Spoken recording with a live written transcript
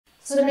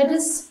So let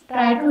us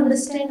try to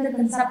understand the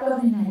concept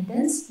of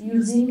inheritance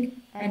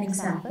using an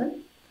example.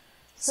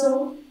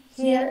 So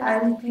here I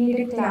will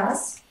create a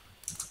class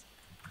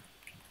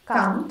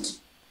count.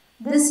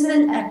 This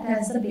will act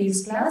as the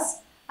base class.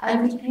 I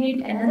will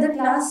create another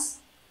class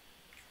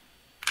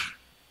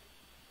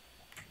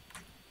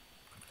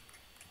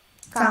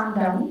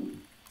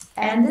countdown,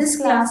 and this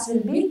class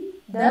will be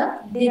the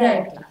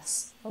derived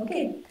class.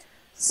 Okay,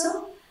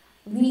 so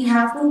we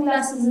have two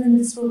classes in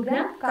this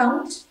program,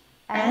 count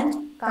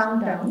and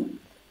countdown.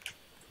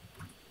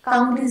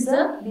 Count is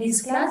the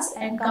base class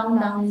and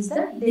countdown is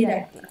the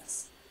derived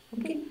class.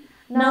 Okay,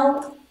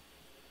 now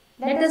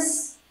let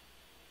us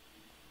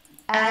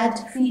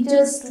add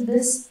features to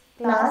this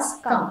class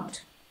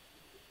count.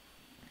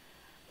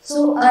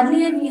 So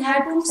earlier we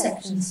had two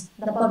sections,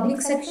 the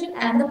public section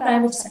and the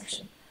private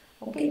section.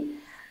 Okay,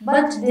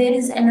 but there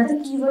is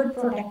another keyword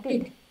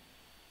protected.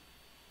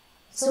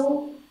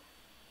 So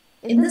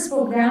in this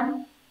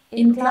program,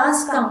 in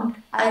class count,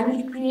 I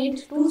will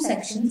create two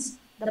sections,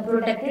 the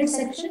protected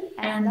section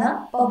and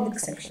the public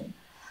section.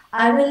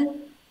 I will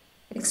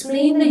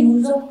explain the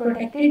use of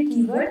protected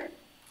keyword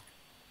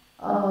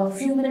a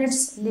few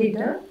minutes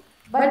later,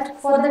 but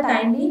for the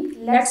time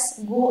being, let's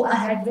go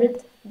ahead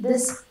with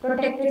this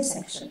protected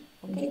section.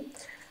 Okay,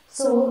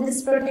 so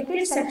this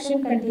protected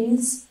section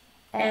contains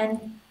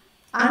an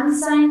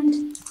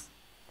unsigned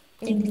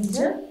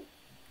integer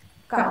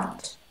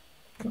count.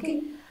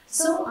 Okay,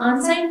 so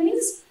unsigned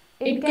means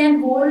it can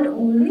hold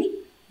only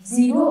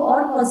 0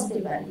 or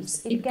positive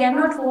values. It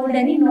cannot hold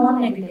any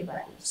non-negative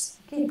values.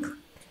 Okay,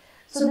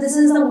 so this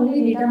is the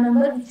only data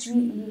member which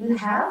we will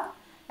have,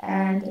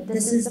 and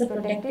this is the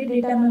protected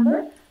data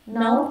member.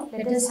 Now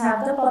let us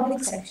have the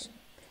public section.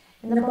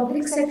 In the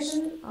public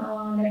section,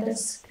 let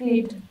us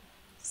create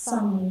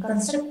some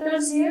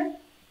constructors here.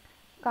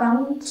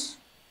 Count.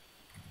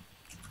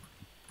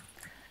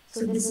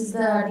 So this is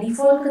the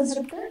default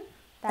constructor,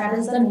 that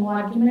is the no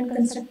argument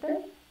constructor.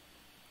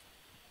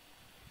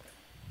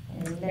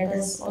 And let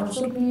us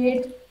also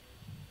create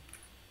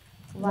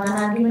one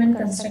argument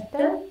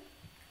constructor.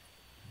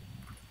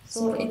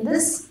 So in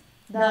this,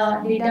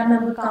 the data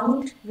member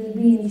count will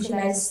be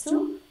initialized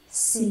to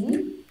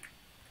C.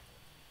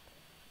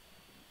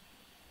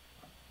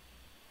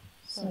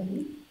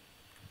 Sorry.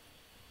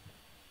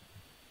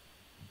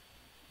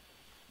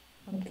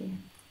 Okay.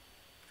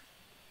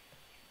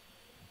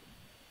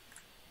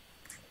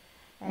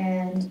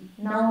 And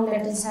now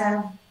let us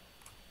have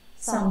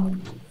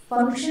some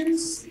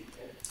functions.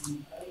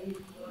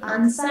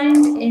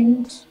 Unsigned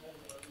int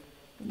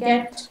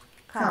get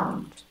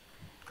count.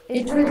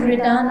 It will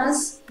return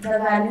us the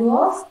value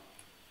of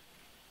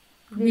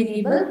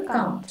variable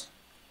count,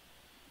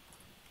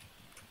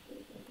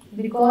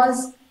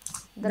 because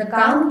the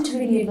count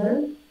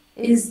variable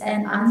is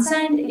an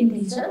unsigned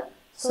integer,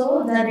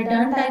 so the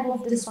return type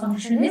of this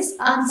function is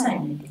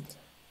unsigned integer.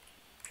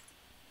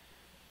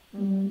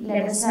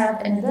 Let us have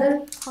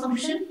another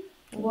function,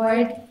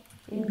 void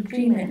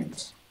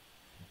increment.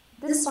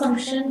 This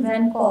function,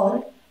 when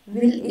called,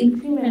 will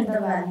increment the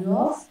value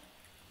of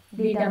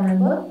data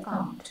member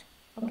count.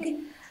 Okay,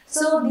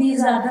 so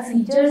these are the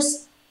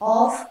features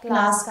of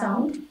class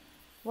count.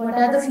 What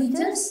are the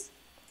features?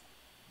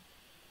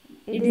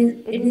 It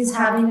is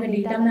having a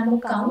data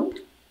member count.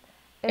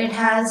 It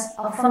has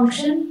a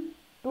function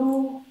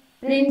to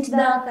print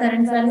the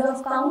current value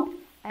of count,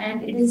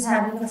 and it is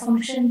having a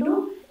function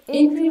to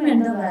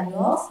increment the value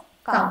of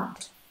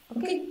count.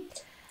 Okay,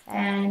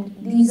 and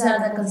these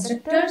are the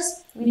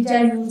constructors which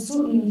are used to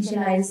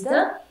initialize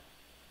the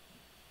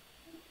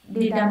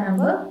data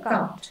member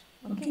count.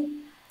 Okay,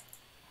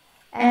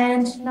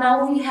 and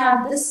now we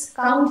have this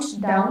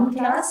countdown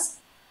class.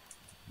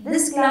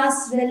 This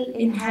class will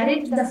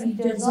inherit the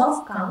features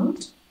of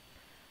count.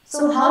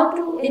 So how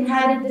to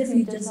inherit the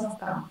features of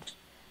count?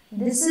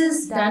 This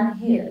is done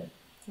here,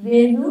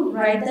 where you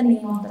write the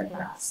name of the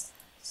class.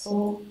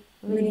 So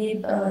we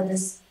need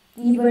this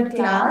keyword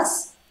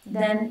class,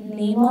 then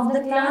name of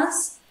the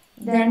class,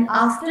 then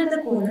after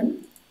the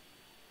colon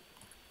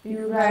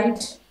you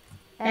write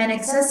an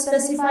access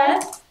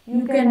specifier.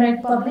 You can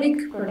write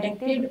public,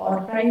 protected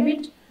or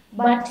private,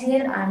 but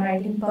here I am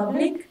writing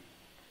public.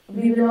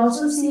 We will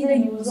also see the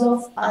use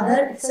of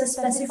other access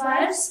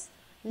specifiers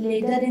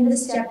later in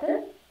this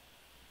chapter.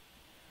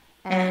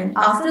 And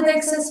after the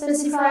access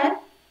specifier,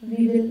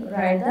 we will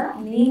write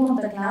the name of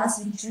the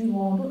class which we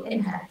want to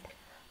inherit.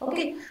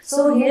 Okay,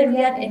 so here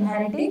we are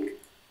inheriting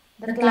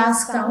the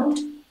class count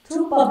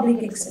through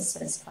public access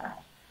specifier.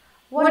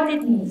 What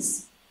it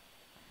means?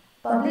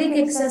 Public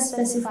access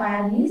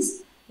specifier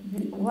means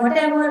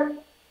whatever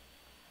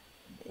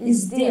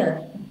is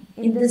there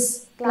in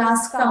this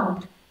class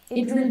count,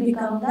 it will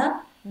become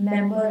the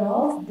member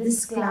of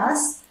this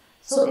class.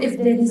 So if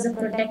there is a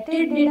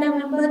protected data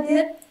member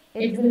there,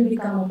 it will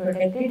become a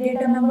protected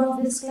data member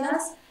of this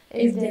class.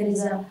 If there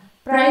is a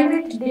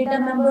private data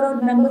member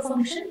or member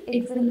function,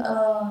 it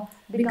will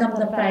become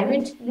the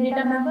private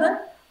data member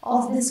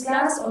of this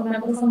class or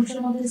member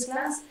function of this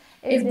class.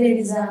 If there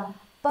is a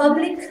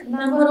public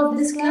member of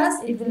this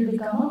class, it will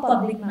become a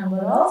public member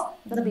of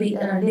the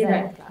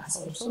derived class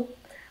also.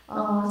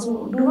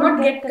 So do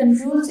not get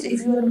confused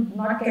if you are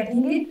not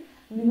getting it.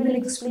 We will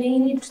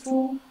explain it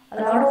through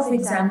a lot of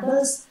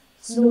examples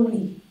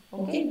slowly.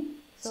 Okay.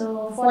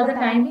 So for the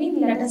time being,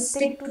 let us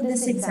stick to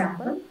this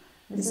example.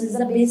 This is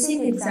a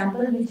basic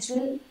example which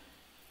will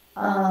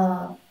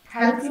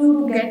help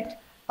you to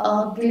get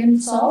a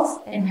glimpse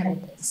of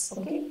inheritance.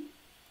 Okay.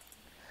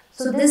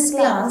 So this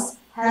class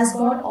has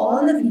got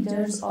all the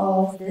features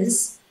of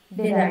this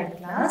derived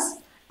class.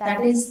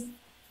 That is,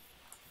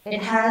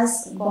 it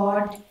has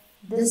got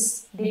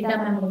this data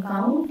member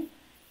count,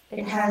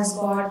 it has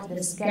got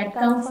this get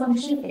count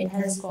function, it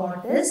has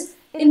got this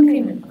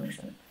increment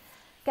function.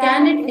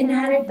 Can it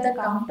inherit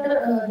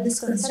the this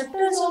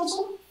constructors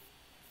also?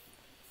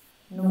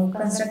 No,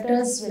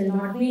 constructors will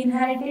not be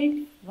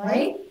inherited.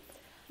 Why?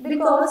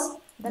 Because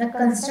the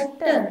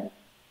constructor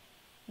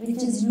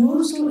which is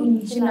used to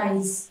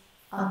initialize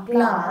a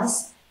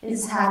class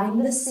is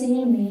having the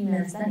same name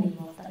as the name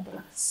of the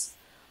class.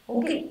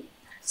 Okay.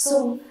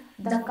 So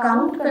the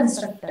count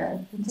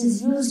constructor which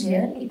is used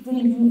here, it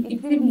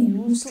will be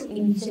used to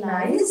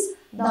initialize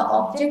the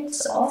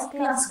objects of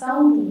class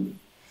count only.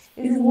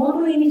 If you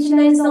want to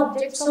initialize the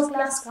objects of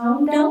class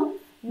countdown,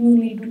 you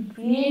need to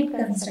create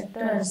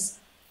constructors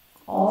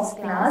of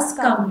class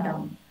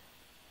countdown,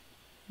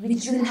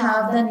 which will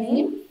have the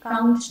name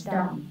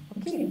countdown.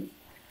 Okay.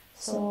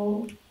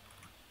 So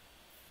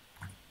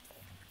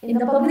in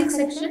the public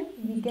section,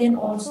 we can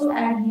also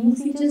add new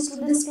features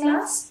to this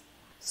class.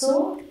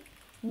 So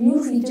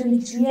new feature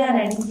which we are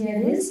adding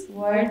here is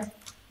word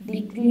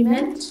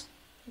decrement.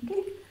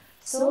 Okay.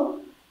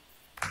 So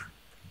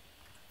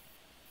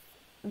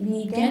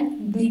we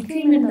can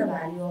decrement the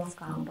value of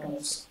count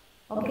also.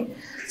 Okay.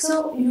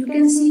 So you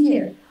can see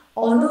here,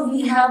 although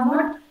we have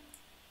not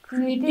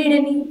created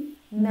any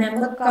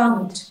member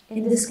count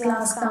in this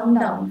class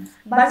countdown,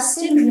 but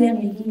still we are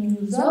making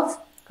use of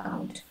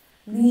count.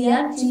 We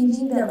are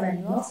changing the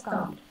value of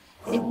count.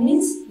 It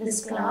means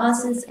this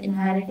class is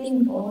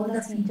inheriting all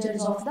the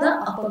features of the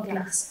upper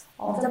class,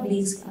 of the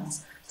base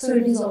class. So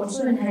it is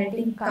also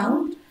inheriting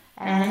count,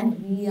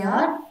 and we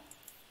are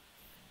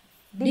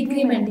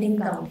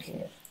decrementing count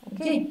here.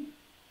 Okay.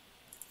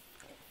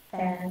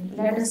 And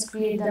let us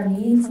create the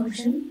main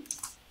function.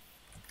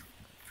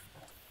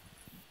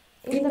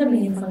 In the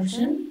main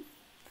function,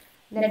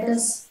 let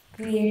us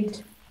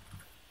create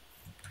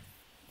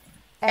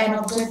an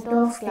object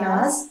of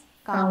class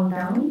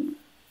countdown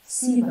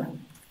C1.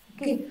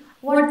 Okay,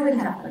 what will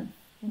happen?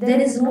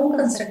 There is no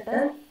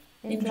constructor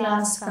in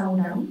class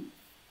countdown.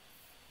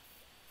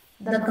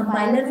 The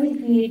compiler will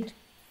create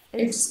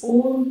its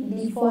own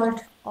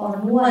default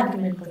or no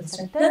argument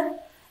constructor,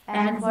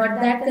 and what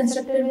that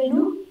constructor will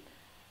do?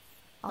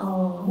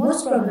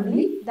 Most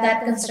probably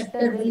that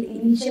constructor will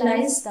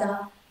initialize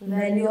the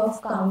value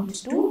of count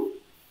to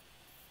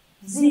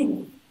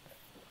 0.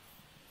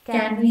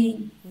 Can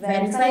we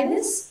verify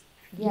this?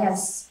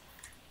 Yes.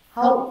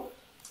 How?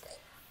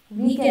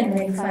 We can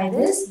verify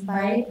this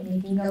by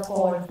making a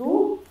call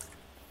to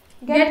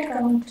get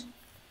count.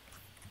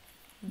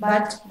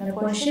 But the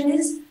question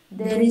is,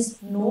 there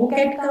is no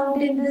get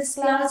count in this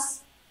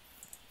class.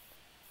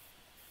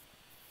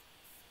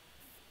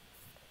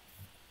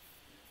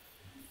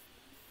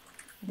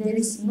 There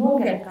is no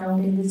get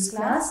count in this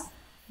class.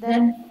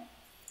 Then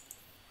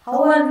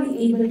how are we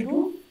able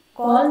to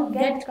call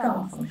get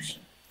count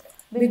function?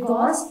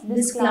 Because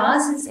this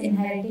class is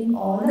inheriting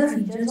all the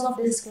features of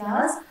this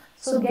class,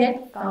 so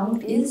get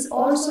count is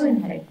also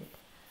inherited.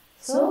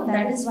 So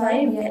that is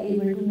why we are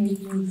able to make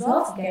use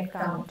of get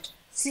count,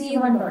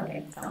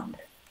 C1.getCount.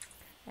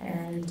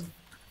 And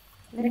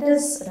let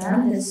us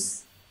run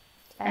this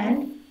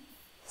and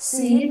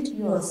see it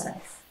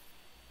yourself.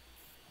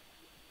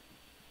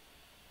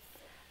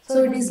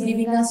 So it is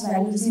giving us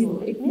value 0.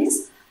 It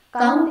means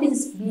count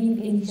is being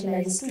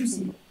initialized to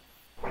 0.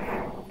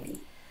 Okay.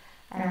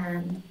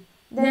 And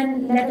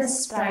then let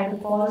us try to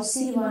call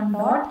C1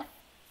 dot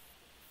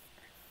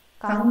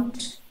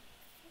count,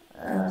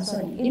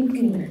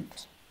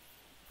 increment.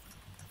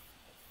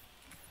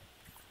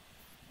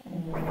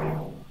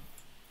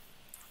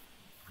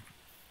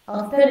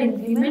 After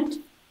increment,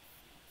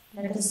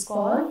 let us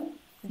call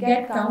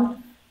get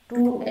count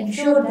to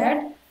ensure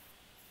that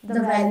the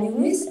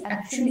value is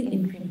actually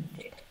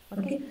incremented.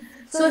 Okay.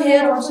 So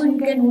here also you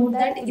can note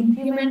that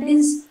increment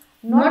is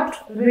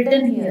not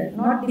written here,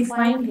 not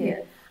defined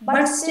here,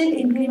 but still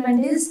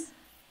increment is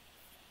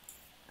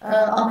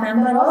a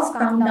member of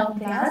countdown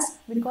class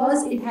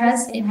because it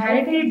has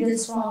inherited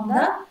this from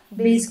the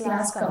base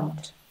class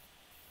count.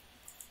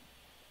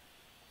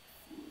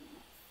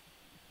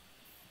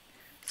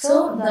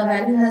 So the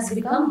value has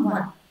become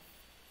 1.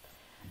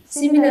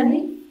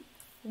 Similarly,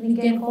 we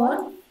can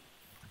call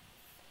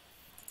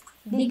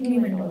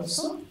decrement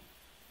also.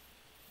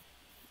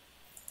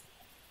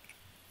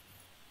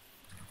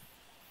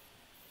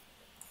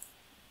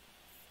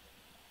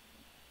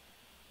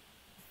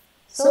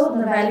 So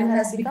the value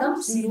has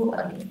become 0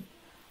 again.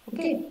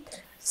 Okay.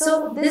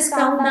 So this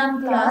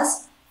countdown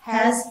class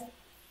has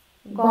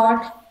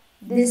got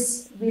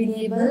this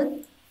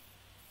variable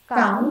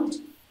count,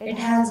 it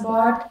has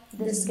got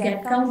this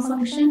get count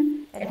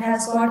function, it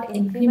has got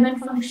increment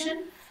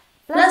function,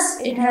 plus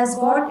it has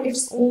got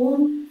its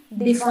own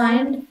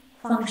defined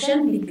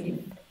function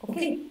decrement.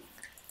 Okay.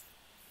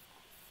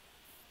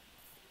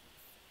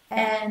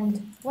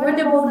 And what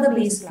about the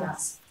base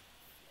class?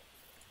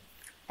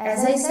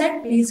 As I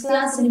said, base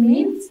class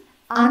remains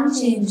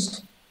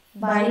unchanged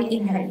by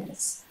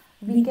inheritance.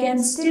 We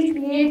can still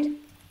create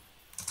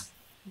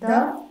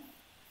the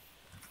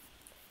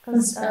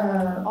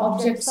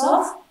objects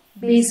of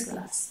base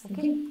class.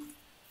 Okay.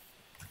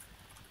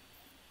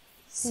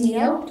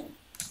 Cout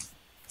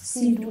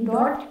C2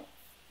 dot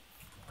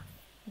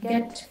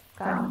get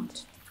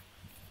count.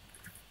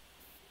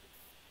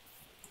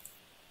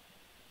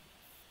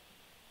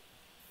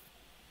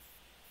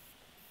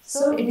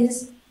 So it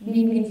is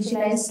being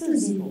initialized to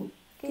 0.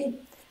 Okay.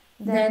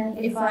 Then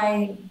if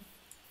I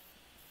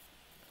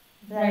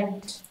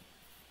write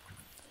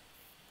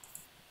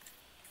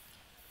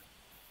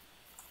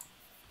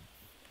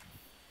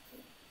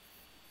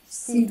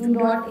C2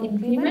 dot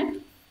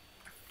increment,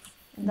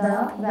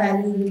 the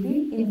value will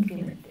be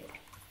incremented.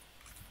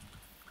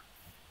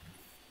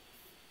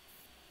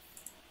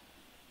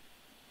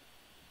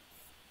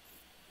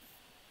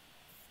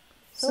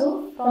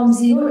 So from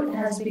 0 it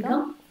has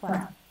become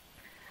 1.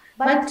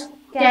 But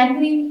can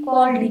we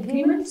call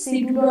decrement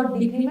C2 dot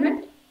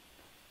decrement?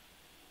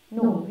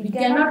 No, we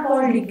cannot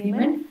call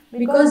decrement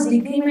because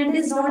decrement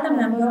is not a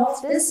member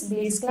of this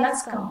base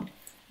class count.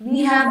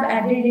 We have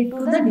added it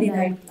to the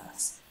derived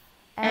class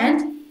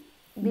and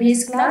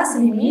base class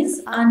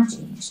remains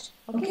unchanged.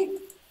 Okay.